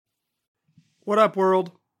What up,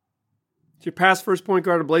 world? It's your past first point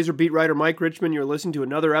guard and Blazer beat writer Mike Richmond. You're listening to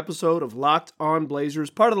another episode of Locked On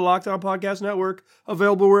Blazers, part of the Locked On Podcast Network,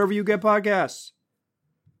 available wherever you get podcasts.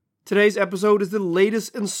 Today's episode is the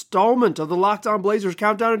latest installment of the Locked On Blazers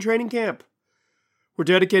Countdown and Training Camp. We're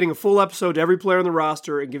dedicating a full episode to every player on the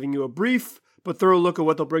roster and giving you a brief but thorough look at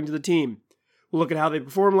what they'll bring to the team. We'll look at how they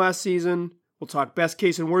performed last season, we'll talk best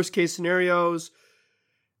case and worst case scenarios,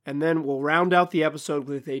 and then we'll round out the episode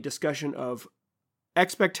with a discussion of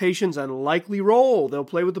expectations and likely role they'll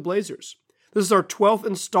play with the Blazers. This is our 12th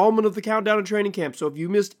installment of the Countdown and Training Camp, so if you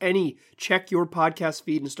missed any, check your podcast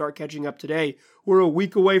feed and start catching up today. We're a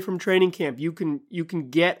week away from training camp. You can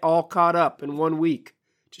get all caught up in 1 week.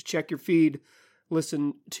 Just check your feed,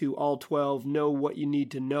 listen to all 12, know what you need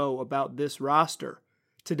to know about this roster.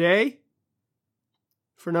 Today,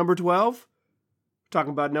 for number 12,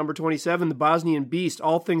 talking about number 27, the Bosnian Beast,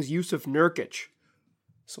 all things Jusuf Nurkic.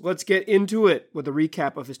 So let's get into it with a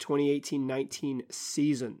recap of his 2018-19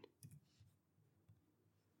 season.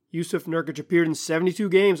 Jusuf Nurkic appeared in 72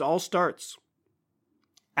 games, all starts.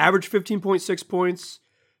 Averaged 15.6 points,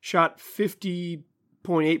 shot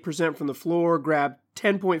 50.8% from the floor, grabbed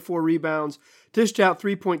 10.4 rebounds, dished out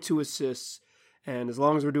 3.2 assists, and as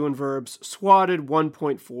long as we're doing verbs, swatted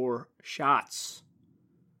 1.4 shots.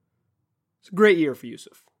 It's a great year for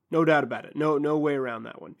Jusuf. No doubt about it. No way around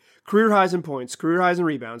that one. Career highs in points, career highs in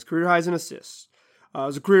rebounds, career highs in assists. It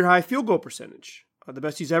was a career high field goal percentage. The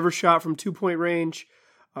best he's ever shot from 2-point range.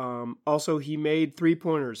 Also, he made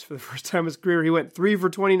three-pointers for the first time in his career. He went 3 for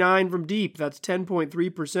 29 from deep. That's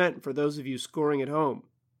 10.3% for those of you scoring at home.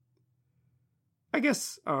 I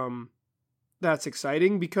guess that's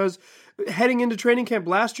exciting because heading into training camp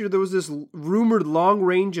last year, there was this rumored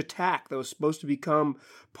long-range attack that was supposed to become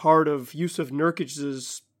part of Jusuf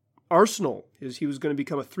Nurkic's arsenal. He was going to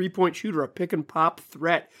become a three-point shooter, a pick-and-pop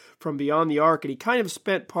threat from beyond the arc, and he kind of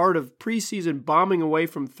spent part of preseason bombing away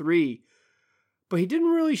from three, but he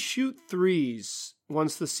didn't really shoot threes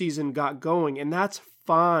once the season got going, and that's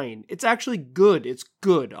fine. It's actually good. It's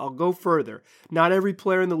good. I'll go further. Not every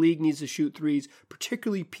player in the league needs to shoot threes,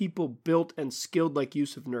 particularly people built and skilled like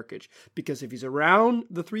Jusuf Nurkic, because if he's around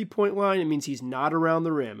the three-point line, it means he's not around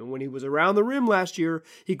the rim. And when he was around the rim last year,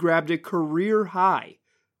 he grabbed a career-high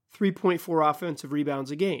 3.4 offensive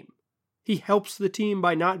rebounds a game. He helps the team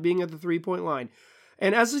by not being at the three-point line.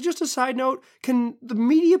 And as just a side note, can the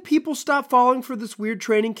media people stop falling for this weird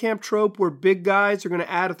training camp trope where big guys are going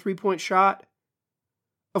to add a three-point shot?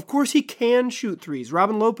 Of course he can shoot threes.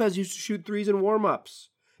 Robin Lopez used to shoot threes in warm-ups.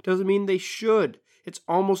 Doesn't mean they should. It's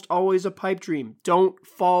almost always a pipe dream. Don't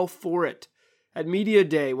fall for it. At media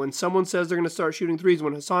day, when someone says they're going to start shooting threes,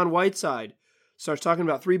 when Hassan Whiteside starts talking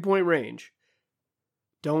about three-point range,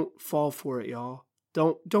 don't fall for it, y'all.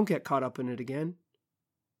 Don't get caught up in it again.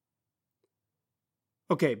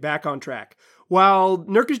 Okay, back on track. While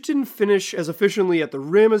Nurkic didn't finish as efficiently at the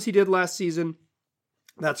rim as he did last season,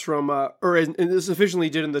 that's from, as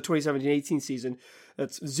efficiently did in the 2017-18 season,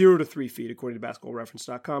 that's 0 to 3 feet, according to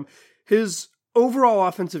basketballreference.com. His overall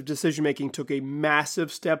offensive decision-making took a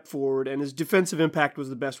massive step forward, and his defensive impact was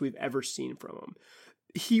the best we've ever seen from him.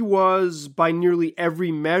 He was, by nearly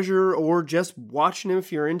every measure, or just watching him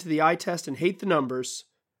if you're into the eye test and hate the numbers,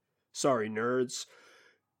 sorry, nerds,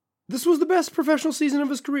 this was the best professional season of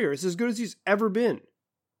his career. It's as good as he's ever been.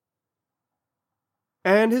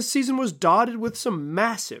 And his season was dotted with some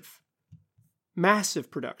massive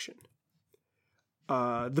production.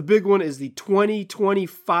 The big one is the 2020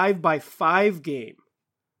 5x5 game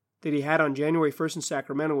that he had on January 1st in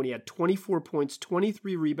Sacramento when he had 24 points,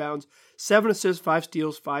 23 rebounds, 7 assists, 5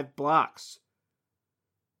 steals, 5 blocks.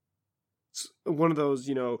 It's one of those,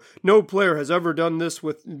 no player has ever done this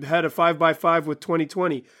had a 5x5 with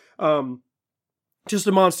 2020. Just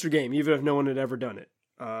a monster game, even if no one had ever done it.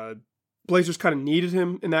 Blazers kind of needed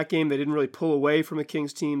him in that game. They didn't really pull away from the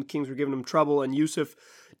Kings team. The Kings were giving him trouble, and Jusuf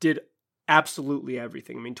did absolutely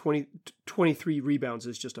everything. I mean, 23 rebounds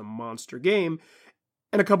is just a monster game.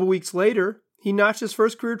 And a couple weeks later, he notched his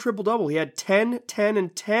first career triple-double. He had 10, 10,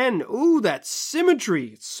 and 10. Ooh, that symmetry.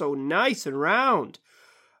 It's so nice and round.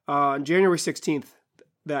 On January 16th,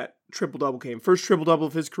 that triple-double came. First triple-double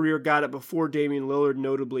of his career, got it before Damian Lillard,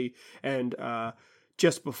 notably, and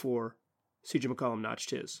just before CJ McCollum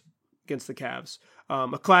notched his against the Cavs.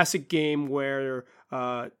 A classic game where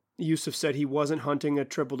Jusuf said he wasn't hunting a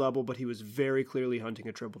triple-double, but he was very clearly hunting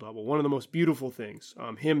a triple-double. One of the most beautiful things,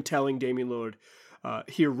 him telling Damian Lillard,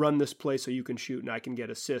 here, run this play so you can shoot and I can get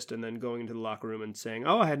assist, and then going into the locker room and saying,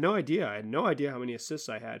 I had no idea how many assists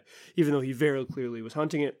I had, even though he very clearly was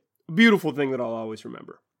hunting it. A beautiful thing that I'll always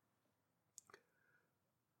remember.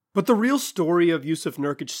 But the real story of Jusuf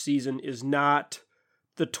Nurkic's season is not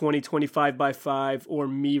the 2025 by 5 or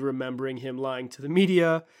me remembering him lying to the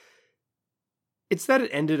media. It's that it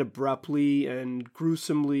ended abruptly and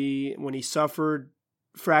gruesomely when he suffered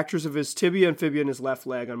fractures of his tibia and fibula in his left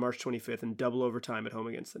leg on March 25th in double overtime at home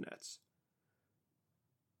against the Nets.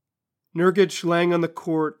 Nurkic laying on the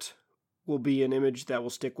court will be an image that will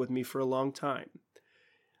stick with me for a long time.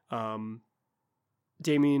 CJ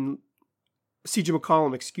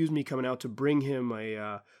McCollum, coming out to bring him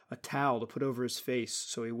a towel to put over his face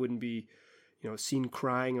so he wouldn't be, seen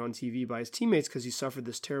crying on TV by his teammates because he suffered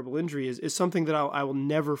this terrible injury is something that I will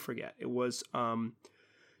never forget. It was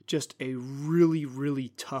just a really, really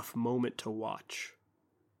tough moment to watch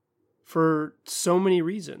for so many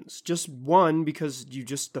reasons. Just one, because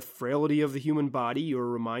the frailty of the human body, you're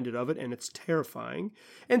reminded of it and it's terrifying.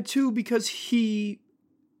 And two, because he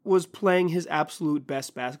was playing his absolute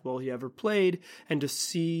best basketball he ever played, and to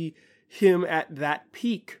see him at that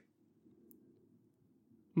peak,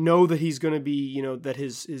 know that he's going to be, that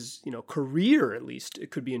his career at least, it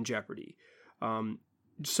could be in jeopardy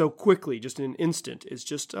so quickly, just in an instant, is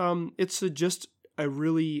just just a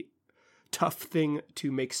really tough thing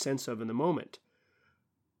to make sense of in the moment.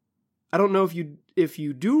 I don't know if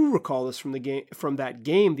you do recall this from that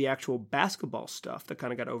game, the actual basketball stuff that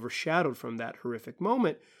kind of got overshadowed from that horrific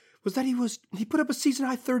moment was that he put up a season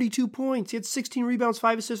high 32 points. He had 16 rebounds,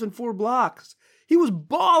 5 assists, and 4 blocks. He was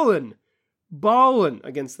balling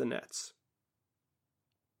against the Nets.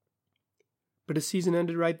 But his season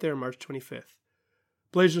ended right there, March 25th.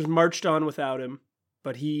 Blazers marched on without him,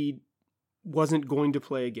 but he wasn't going to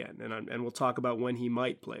play again, and we'll talk about when he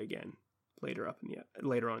might play again later on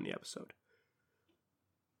in the episode.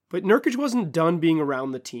 But Nurkic wasn't done being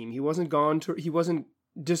around the team. He wasn't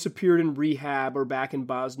disappeared in rehab or back in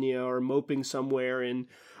Bosnia or moping somewhere in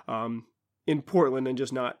Portland and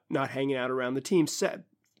just not hanging out around the team.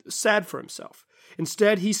 Sad for himself.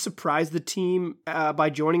 Instead, he surprised the team by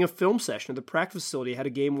joining a film session at the practice facility. Had a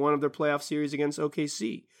game 1 of their playoff series against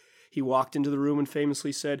OKC. He walked into the room and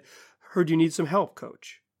famously said, "Heard you need some help,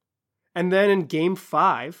 coach." And then in game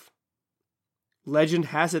 5, legend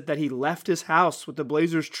has it that he left his house with the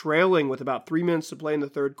Blazers trailing with about 3 minutes to play in the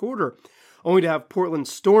third quarter, only to have Portland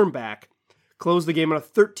storm back, close the game on a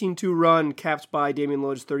 13-2 run, capped by Damian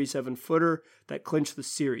Lillard's 37-footer that clinched the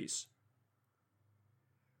series.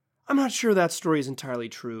 I'm not sure that story is entirely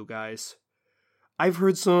true, guys. I've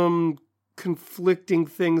heard some conflicting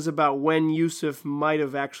things about when Jusuf might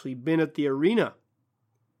have actually been at the arena.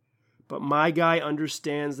 But my guy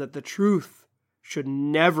understands that the truth should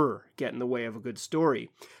never get in the way of a good story.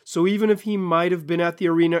 So even if he might have been at the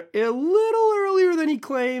arena a little earlier than he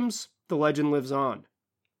claims, the legend lives on.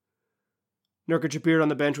 Nurkic appeared on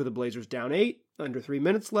the bench with the Blazers down 8, under 3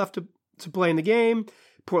 minutes left to play in the game.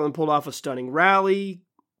 Portland pulled off a stunning rally,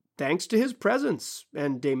 thanks to his presence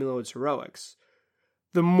and Damian Lillard's heroics.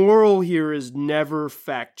 The moral here is never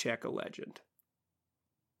fact-check a legend.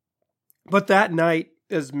 But that night,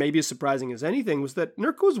 as maybe as surprising as anything, was that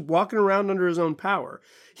Nurk was walking around under his own power.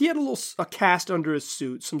 He had a cast under his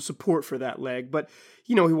suit, some support for that leg, but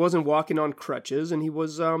he wasn't walking on crutches, and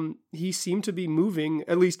he seemed to be moving.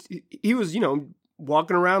 At least he was,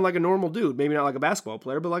 walking around like a normal dude. Maybe not like a basketball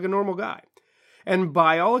player, but like a normal guy. And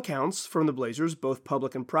by all accounts from the Blazers, both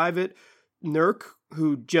public and private, Nurk,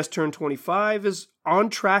 who just turned 25, is on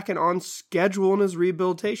track and on schedule in his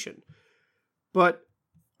rehabilitation. But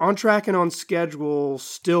on track and on schedule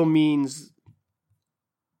still means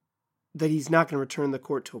that he's not going to return the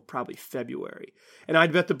court till probably February. And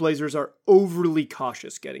I'd bet the Blazers are overly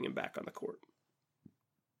cautious getting him back on the court.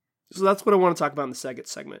 So that's what I want to talk about in the second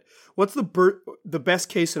segment. What's the best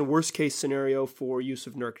case and worst case scenario for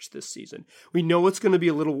Jusuf Nurkic this season? We know it's going to be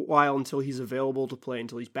a little while until he's available to play,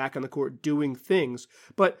 until he's back on the court doing things.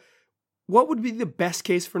 But what would be the best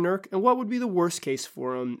case for Nurk, and what would be the worst case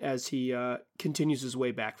for him as he continues his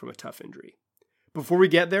way back from a tough injury? Before we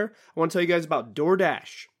get there, I want to tell you guys about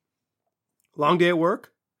DoorDash. Long day at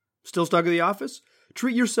work? Still stuck at the office?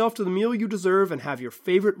 Treat yourself to the meal you deserve and have your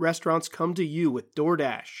favorite restaurants come to you with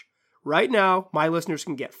DoorDash. Right now, my listeners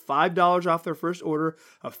can get $5 off their first order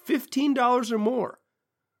of $15 or more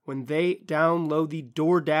when they download the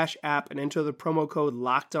DoorDash app and enter the promo code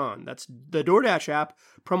LOCKEDON. That's the DoorDash app,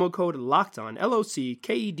 promo code LOCKEDON,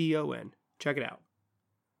 LOCKEDON. Check it out.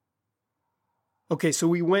 Okay, so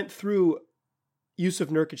we went through Jusuf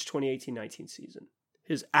Nurkic's 2018-19 season.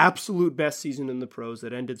 His absolute best season in the pros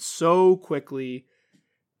that ended so quickly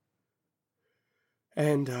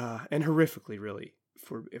and horrifically, really, if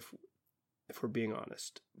we're being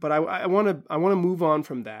honest. But I want to move on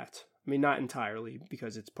from that I mean, not entirely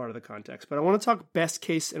because it's part of the context, but I want to talk best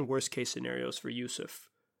case and worst case scenarios for Jusuf.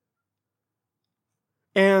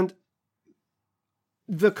 And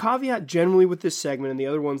the caveat generally with this segment and the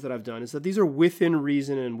other ones that I've done is that these are within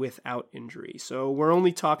reason and without injury. So we're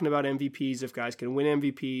only talking about MVPs if guys can win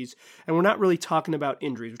MVPs, and we're not really talking about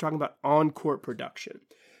injuries. We're talking about on-court production.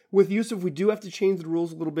 With Jusuf, we do have to change the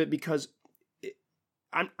rules a little bit because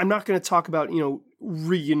I'm not going to talk about,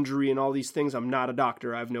 re-injury and all these things. I'm not a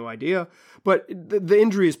doctor. I have no idea. But the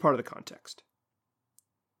injury is part of the context.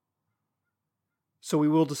 So we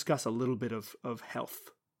will discuss a little bit of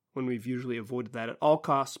health when we've usually avoided that at all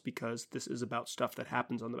costs because this is about stuff that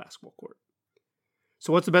happens on the basketball court.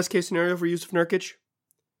 So what's the best case scenario for Jusuf Nurkic?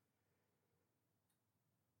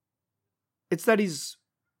 It's that he's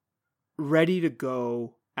ready to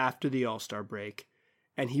go after the All-Star break,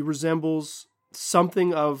 and he resembles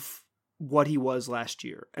something of what he was last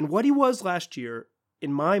year. And what he was last year,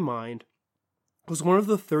 in my mind, was one of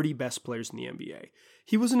the 30 best players in the NBA.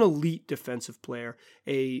 He was an elite defensive player,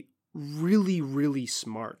 a really, really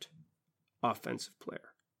smart offensive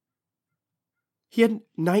player. He had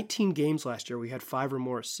 19 games last year where he had 5 or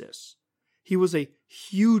more assists. He was a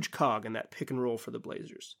huge cog in that pick and roll for the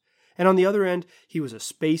Blazers. And on the other end, he was a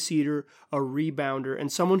space eater, a rebounder, and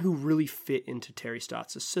someone who really fit into Terry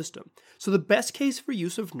Stotts' system. So the best case for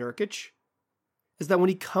Jusuf Nurkic is that when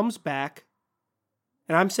he comes back,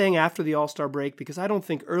 and I'm saying after the All-Star break because I don't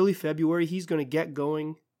think early February he's going to get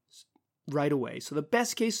going right away. So the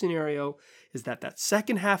best case scenario is that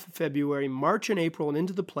second half of February, March and April and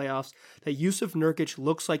into the playoffs, that Jusuf Nurkic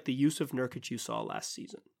looks like the Jusuf Nurkic you saw last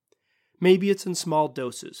season. Maybe it's in small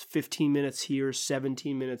doses, 15 minutes here,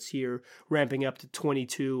 17 minutes here, ramping up to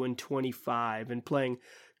 22 and 25 and playing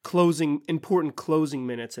important closing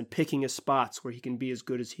minutes and picking his spots where he can be as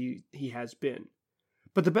good as he has been.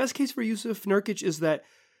 But the best case for Jusuf Nurkic is that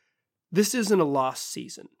this isn't a lost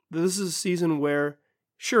season. This is a season where,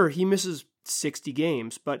 sure, he misses 60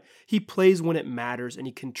 games, but he plays when it matters and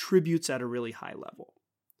he contributes at a really high level.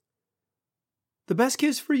 The best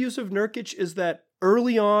case for Jusuf Nurkic is that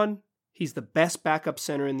early on, he's the best backup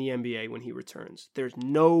center in the NBA when he returns. There's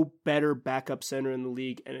no better backup center in the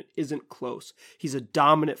league, and it isn't close. He's a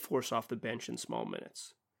dominant force off the bench in small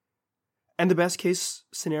minutes. And the best case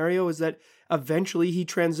scenario is that eventually he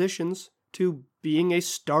transitions to being a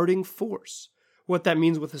starting force. What that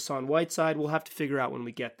means with Hassan Whiteside, we'll have to figure out when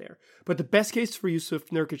we get there. But the best case for Jusuf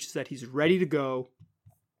Nurkic is that he's ready to go,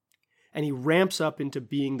 and he ramps up into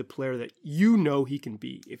being the player that you know he can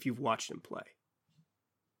be if you've watched him play.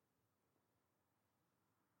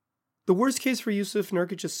 The worst case for Jusuf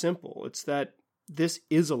Nurkic is simple. It's that this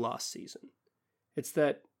is a lost season. It's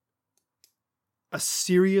that a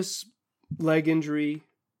serious leg injury,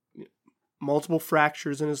 multiple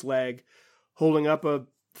fractures in his leg, holding up a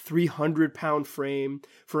 300-pound frame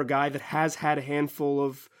for a guy that has had a handful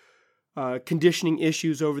of conditioning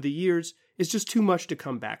issues over the years is just too much to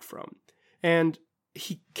come back from. And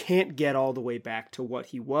he can't get all the way back to what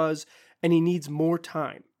he was, and he needs more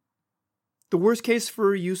time. The worst case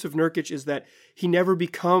for Jusuf Nurkic is that he never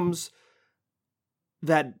becomes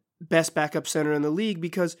that best backup center in the league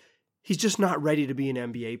because he's just not ready to be an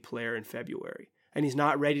NBA player in February. And he's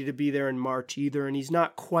not ready to be there in March either, and he's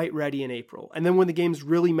not quite ready in April. And then when the games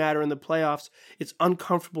really matter in the playoffs, it's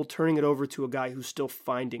uncomfortable turning it over to a guy who's still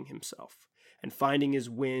finding himself and finding his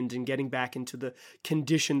wind and getting back into the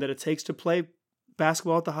condition that it takes to play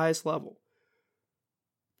basketball at the highest level.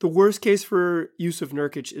 The worst case for Jusuf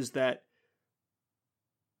Nurkic is that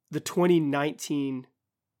the 2019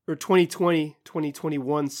 or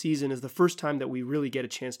 2020-2021 season is the first time that we really get a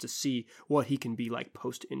chance to see what he can be like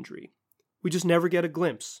post-injury. We just never get a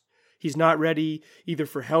glimpse. He's not ready either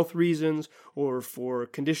for health reasons or for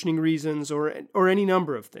conditioning reasons or any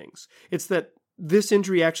number of things. It's that this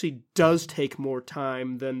injury actually does take more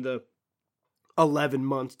time than the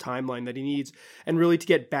 11-month timeline that he needs. And really to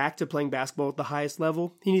get back to playing basketball at the highest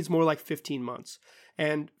level, he needs more like 15 months.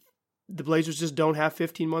 And the Blazers just don't have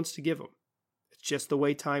 15 months to give him. It's just the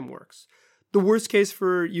way time works. The worst case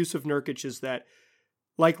for Jusuf Nurkic is that,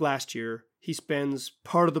 like last year, he spends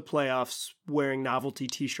part of the playoffs wearing novelty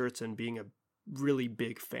t-shirts and being a really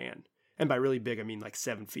big fan. And by really big, I mean like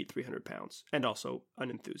 7 feet, 300 pounds, and also an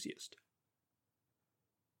enthusiast.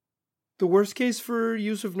 The worst case for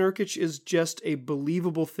Jusuf Nurkic is just a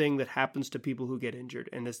believable thing that happens to people who get injured,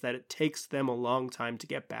 and is that it takes them a long time to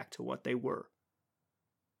get back to what they were.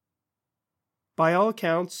 By all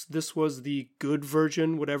accounts, this was the good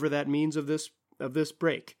version, whatever that means, of this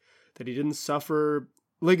break. That he didn't suffer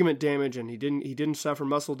ligament damage and he didn't suffer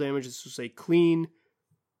muscle damage. This was a clean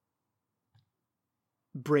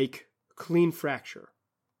break, clean fracture.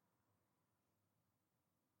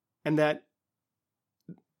 And that,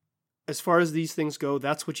 as far as these things go,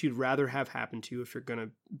 that's what you'd rather have happen to you if you're going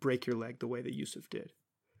to break your leg the way that Jusuf did.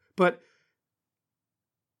 But,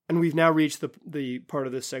 and we've now reached the part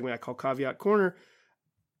of this segment I call Caveat Corner.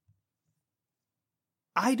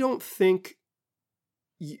 I don't think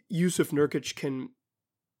Jusuf Nurkic can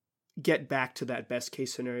get back to that best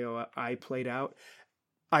case scenario I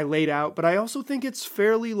laid out, but I also think it's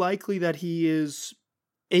fairly likely that he is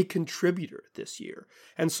a contributor this year.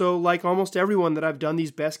 And so, like almost everyone that I've done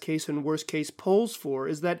these best case and worst case polls for,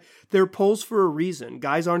 is that they're polls for a reason.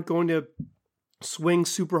 Guys aren't going to swing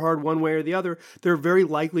super hard one way or the other. They're very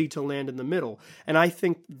likely to land in the middle. And I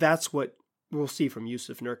think that's what we'll see from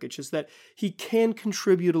Jusuf Nurkic, is that he can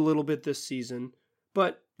contribute a little bit this season,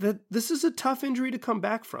 but this is a tough injury to come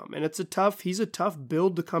back from. And he's a tough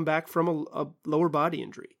build to come back from a lower body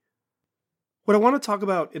injury. What I want to talk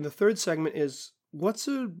about in the third segment is, what's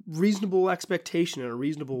a reasonable expectation and a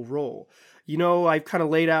reasonable role? I've kind of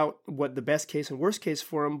laid out what the best case and worst case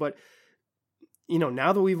for him, but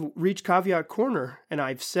now that we've reached Caveat Corner and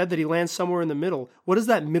I've said that he lands somewhere in the middle, what does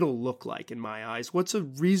that middle look like in my eyes? What's a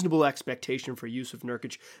reasonable expectation for Jusuf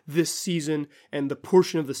Nurkic this season and the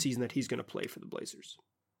portion of the season that he's going to play for the Blazers?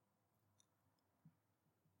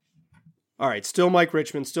 All right, still Mike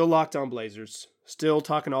Richman, still Locked On Blazers, still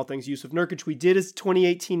talking all things Jusuf Nurkic. We did his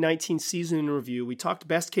 2018-19 season in review. We talked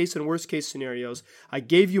best case and worst case scenarios. I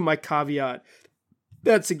gave you my caveat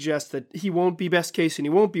that suggests that he won't be best case and he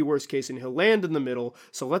won't be worst case and he'll land in the middle.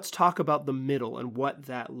 So let's talk about the middle and what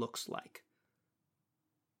that looks like.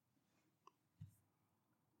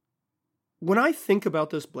 When I think about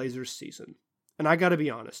this Blazers season, and I got to be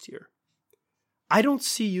honest here, I don't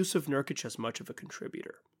see Jusuf Nurkic as much of a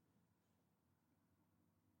contributor.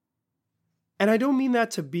 And I don't mean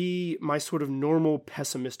that to be my sort of normal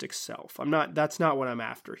pessimistic self. That's not what I'm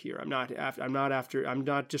after here. I'm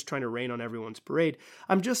not just trying to rain on everyone's parade.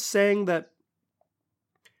 I'm just saying that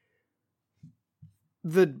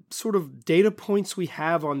the sort of data points we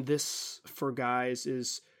have on this for guys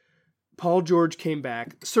is Paul George came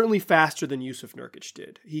back certainly faster than Jusuf Nurkic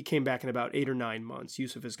did. He came back in about 8 or 9 months.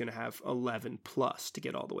 Jusuf is going to have 11 plus to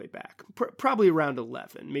get all the way back. Probably around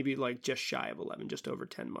 11, maybe like just shy of 11, just over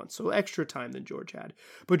 10 months. So extra time than George had.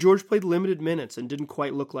 But George played limited minutes and didn't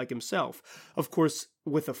quite look like himself. Of course,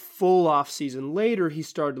 with a full off season later, he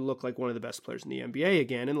started to look like one of the best players in the NBA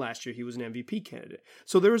again. And last year he was an MVP candidate.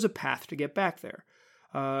 So there was a path to get back there.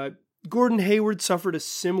 Gordon Hayward suffered a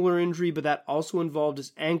similar injury, but that also involved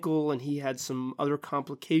his ankle, and he had some other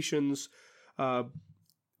complications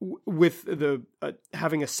with the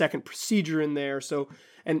having a second procedure in there. So,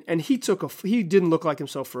 and he didn't look like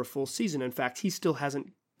himself for a full season. In fact, he still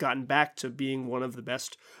hasn't gotten back to being one of the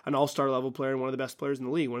best, an all-star level player and one of the best players in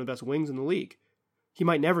the league, one of the best wings in the league. He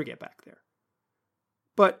might never get back there.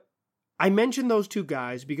 But I mentioned those two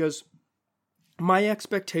guys because my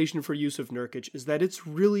expectation for Jusuf Nurkic is that it's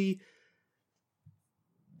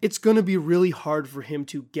going to be really hard for him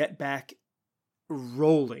to get back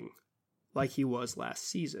rolling like he was last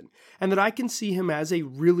season. And that I can see him as a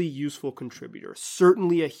really useful contributor.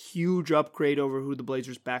 Certainly a huge upgrade over who the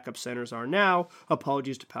Blazers' backup centers are now.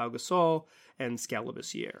 Apologies to Pau Gasol and Skal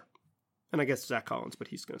Labissière. And I guess Zach Collins, but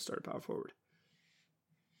he's going to start at power forward.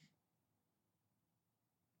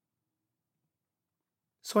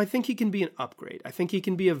 So I think he can be an upgrade. I think he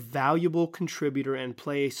can be a valuable contributor and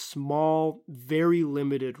play a small, very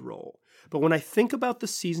limited role. But when I think about the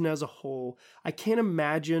season as a whole, I can't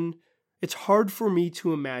imagine, it's hard for me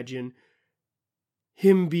to imagine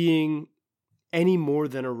him being any more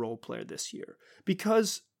than a role player this year.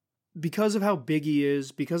 Because of how big he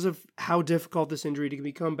is, because of how difficult this injury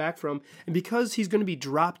to come back from, and because he's going to be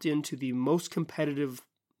dropped into the most competitive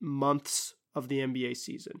months of the NBA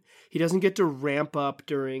season. He doesn't get to ramp up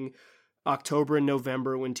during October and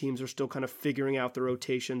November when teams are still kind of figuring out the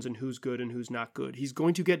rotations and who's good and who's not good. He's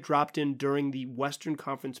going to get dropped in during the Western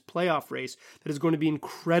Conference playoff race that is going to be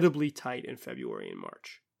incredibly tight in February and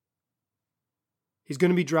March. He's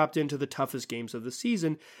going to be dropped into the toughest games of the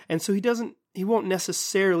season, and so he won't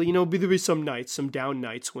necessarily, there'll be some nights, some down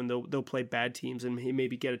nights when they'll play bad teams and he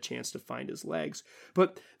maybe get a chance to find his legs,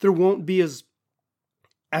 but there won't be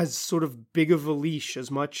as sort of big of a leash as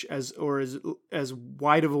much as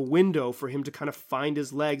wide of a window for him to kind of find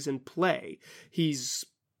his legs and play. He's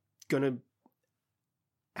going to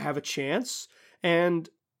have a chance, and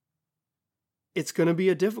it's going to be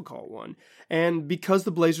a difficult one. And because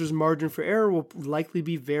the Blazers' margin for error will likely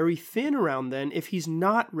be very thin around then, if he's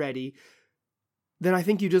not ready, then I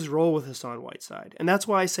think you just roll with Hassan Whiteside. And that's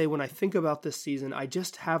why I say when I think about this season, I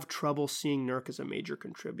just have trouble seeing Nurk as a major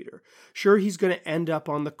contributor. Sure, he's going to end up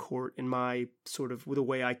on the court in my sort of, with the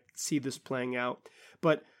way I see this playing out,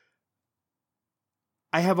 but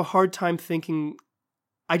I have a hard time thinking,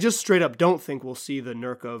 I just straight up don't think we'll see the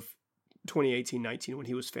Nurk of 2018-19 when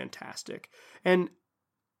he was fantastic. And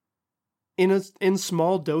in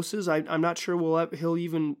small doses, I'm not sure he'll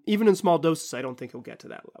even in small doses, I don't think he'll get to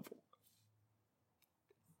that level.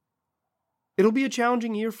 It'll be a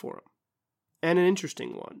challenging year for him and an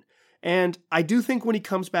interesting one. And I do think when he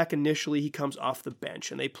comes back initially, he comes off the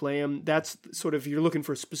bench and they play him. That's sort of, you're looking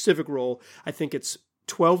for a specific role. I think it's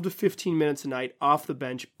 12 to 15 minutes a night off the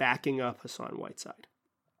bench, backing up Hassan Whiteside.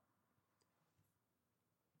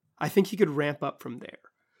 I think he could ramp up from there,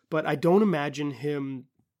 but I don't imagine him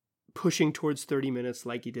pushing towards 30 minutes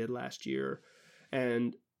like he did last year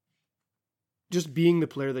and just being the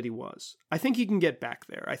player that he was. I think he can get back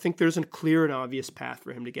there. I think there's a clear and obvious path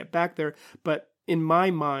for him to get back there, but in my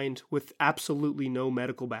mind, with absolutely no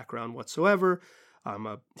medical background whatsoever, I'm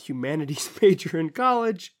a humanities major in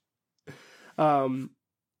college, I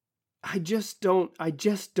just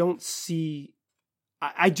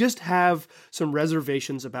have some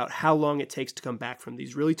reservations about how long it takes to come back from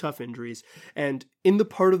these really tough injuries. And in the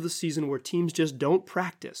part of the season where teams just don't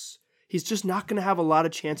practice, he's just not going to have a lot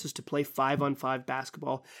of chances to play 5-on-5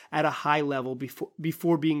 basketball at a high level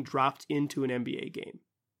before being dropped into an NBA game.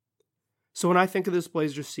 So when I think of this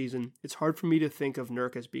Blazers season, it's hard for me to think of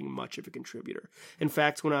Nurk as being much of a contributor. In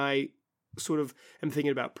fact, when I sort of am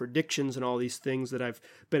thinking about predictions and all these things that I've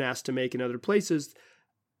been asked to make in other places,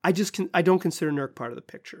 I don't consider Nurk part of the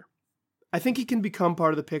picture. I think he can become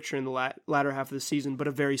part of the picture in the latter half of the season, but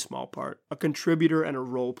a very small part, a contributor and a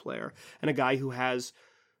role player, and a guy who has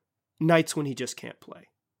nights when he just can't play.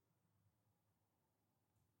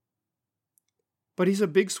 But he's a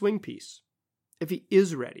big swing piece if he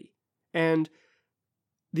is ready. And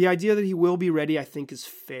the idea that he will be ready, I think, is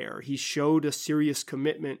fair. He showed a serious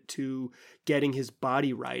commitment to getting his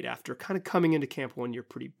body right after kind of coming into camp 1 year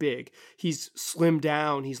pretty big. He's slimmed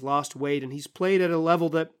down, he's lost weight, and he's played at a level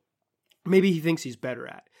that maybe he thinks he's better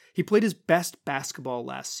at. He played his best basketball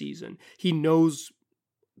last season. He knows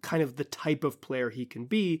kind of the type of player he can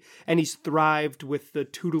be, and he's thrived with the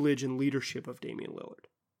tutelage and leadership of Damian Lillard.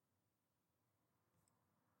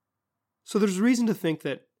 So there's reason to think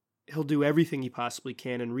that he'll do everything he possibly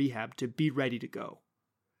can in rehab to be ready to go.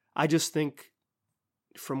 I just think,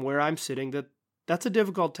 from where I'm sitting, that that's a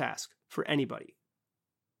difficult task for anybody.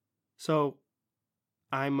 So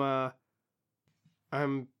I'm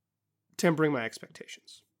tempering my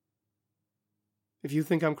expectations. If you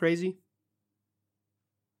think I'm crazy,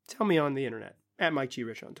 tell me on the internet, at Mike G.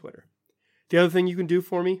 Rich on Twitter. The other thing you can do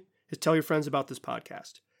for me is tell your friends about this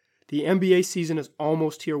podcast. The NBA season is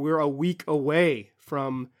almost here. We're a week away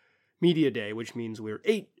from Media Day, which means we're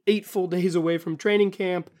eight full days away from training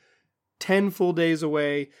camp, 10 full days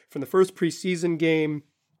away from the first preseason game,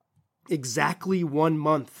 exactly 1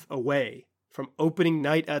 month away from opening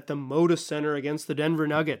night at the Moda Center against the Denver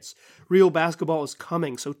Nuggets. Real basketball is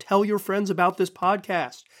coming, so tell your friends about this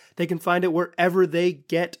podcast. They can find it wherever they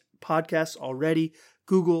get podcasts already: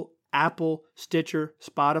 Google, Apple, Stitcher,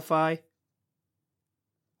 Spotify.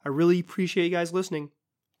 I really appreciate you guys listening.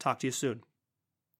 Talk to you soon.